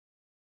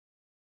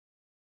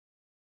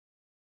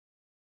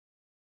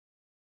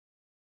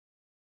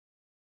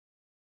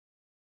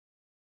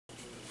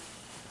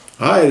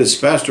Hi, this is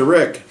Pastor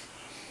Rick.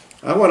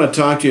 I want to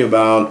talk to you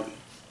about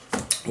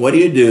what do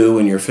you do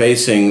when you're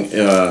facing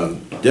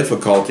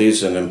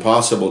difficulties and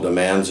impossible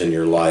demands in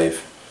your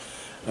life.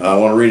 I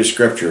want to read a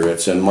scripture.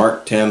 It's in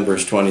Mark 10,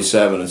 verse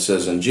 27. It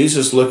says, "And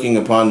Jesus looking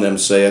upon them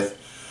saith,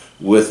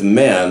 With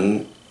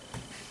men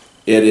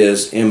it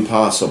is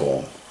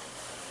impossible,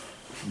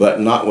 but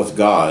not with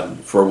God,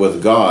 for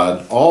with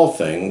God all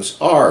things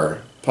are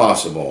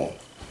possible."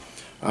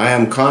 I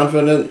am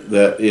confident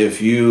that if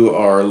you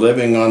are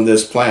living on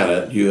this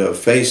planet, you have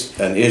faced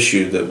an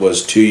issue that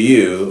was to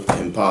you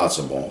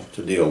impossible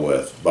to deal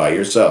with by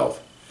yourself.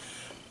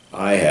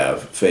 I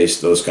have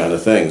faced those kind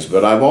of things,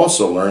 but I've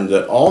also learned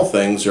that all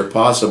things are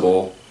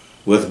possible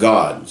with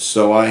God.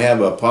 So I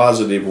have a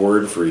positive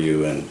word for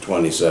you in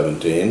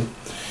 2017.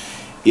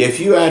 If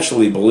you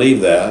actually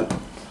believe that,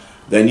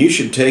 then you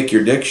should take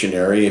your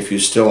dictionary, if you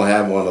still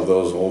have one of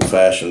those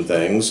old-fashioned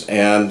things,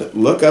 and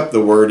look up the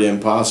word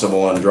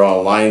impossible and draw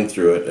a line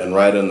through it and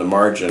write in the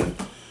margin,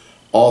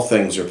 all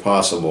things are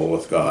possible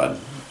with God.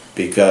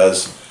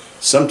 Because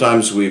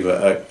sometimes we've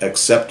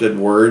accepted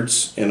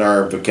words in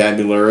our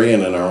vocabulary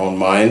and in our own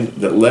mind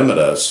that limit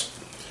us.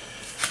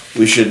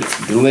 We should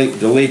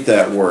delete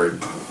that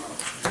word.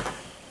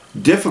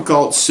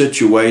 Difficult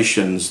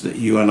situations that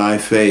you and I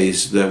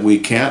face that we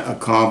can't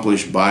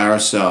accomplish by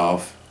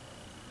ourselves,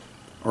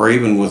 or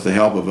even with the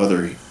help of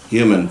other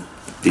human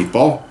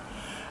people,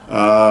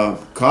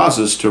 cause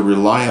us to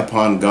rely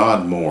upon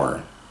God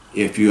more.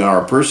 If you are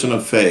a person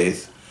of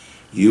faith,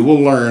 you will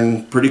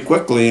learn pretty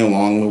quickly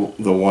along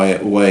the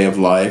way of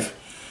life.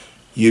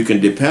 You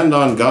can depend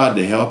on God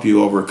to help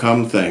you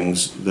overcome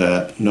things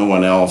that no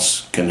one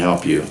else can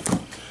help you.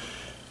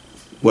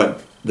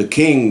 What the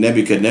king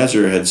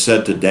Nebuchadnezzar had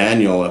said to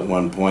Daniel at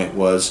one point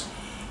was,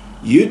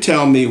 "You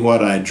tell me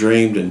what I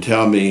dreamed and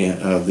tell me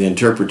the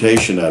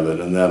interpretation of it,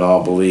 and then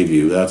I'll believe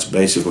you." That's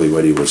basically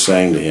what he was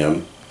saying to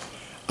him.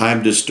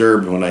 I'm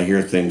disturbed when I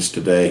hear things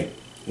today.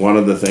 One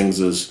of the things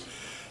is,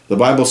 the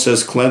Bible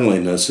says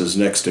cleanliness is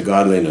next to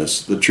godliness.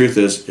 The truth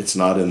is, it's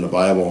not in the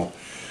Bible.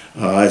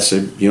 I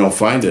said,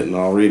 find it and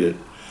I'll read it.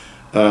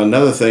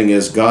 Another thing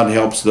is, God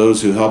helps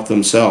those who help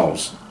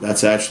themselves.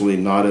 That's actually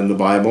not in the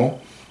Bible.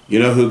 You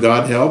know who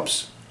God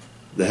helps?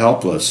 The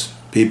helpless.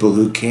 People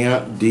who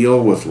can't deal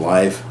with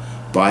life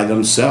by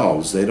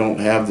themselves. They don't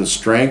have the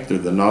strength or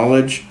the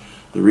knowledge,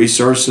 the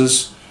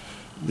resources.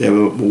 They're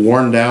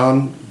worn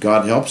down.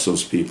 God helps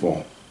those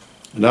people.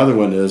 Another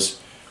one is,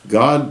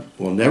 God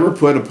will never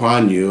put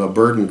upon you a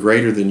burden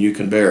greater than you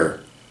can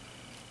bear.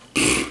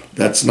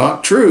 That's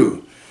not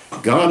true.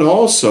 God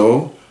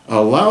also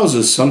allows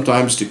us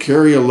sometimes to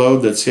carry a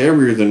load that's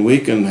heavier than we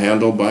can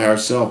handle by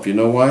ourselves. You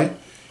know why?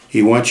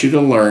 He wants you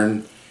to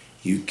learn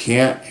you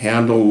can't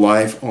handle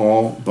life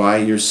all by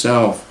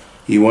yourself.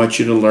 He wants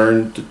you to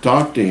learn to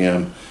talk to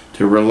Him,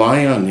 to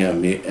rely on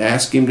Him.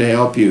 Ask Him to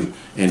help you,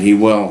 and He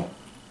will.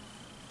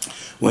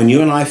 When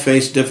you and I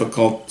face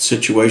difficult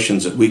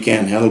situations that we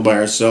can't handle by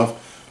ourselves,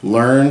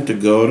 learn to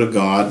go to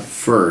God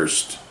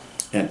first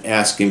and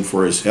ask Him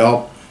for His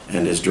help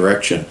and His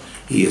direction.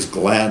 He is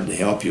glad to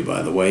help you,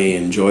 by the way. He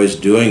enjoys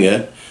doing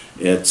it.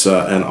 It's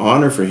an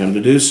honor for Him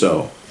to do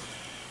so.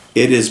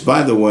 It is,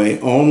 by the way,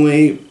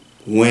 only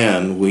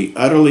when we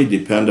utterly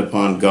depend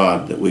upon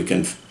God that we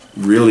can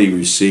really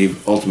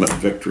receive ultimate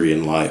victory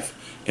in life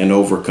and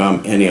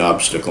overcome any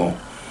obstacle.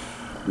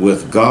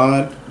 With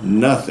God,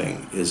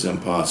 nothing is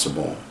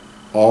impossible.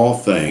 All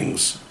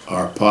things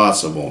are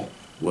possible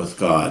with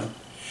God.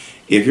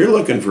 If you're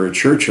looking for a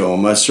church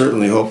home, I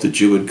certainly hope that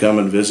you would come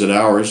and visit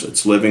ours.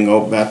 It's Living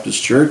Hope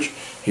Baptist Church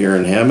here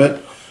in Hemet.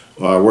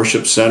 Our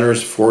worship center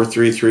is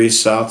 433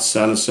 South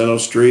San Jacinto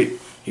Street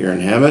here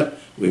in Hemet.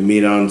 We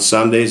meet on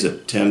Sundays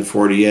at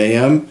 10:40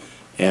 a.m.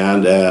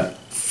 and at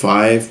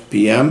 5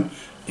 p.m.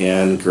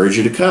 and encourage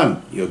you to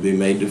come. You'll be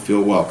made to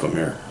feel welcome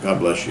here. God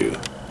bless you.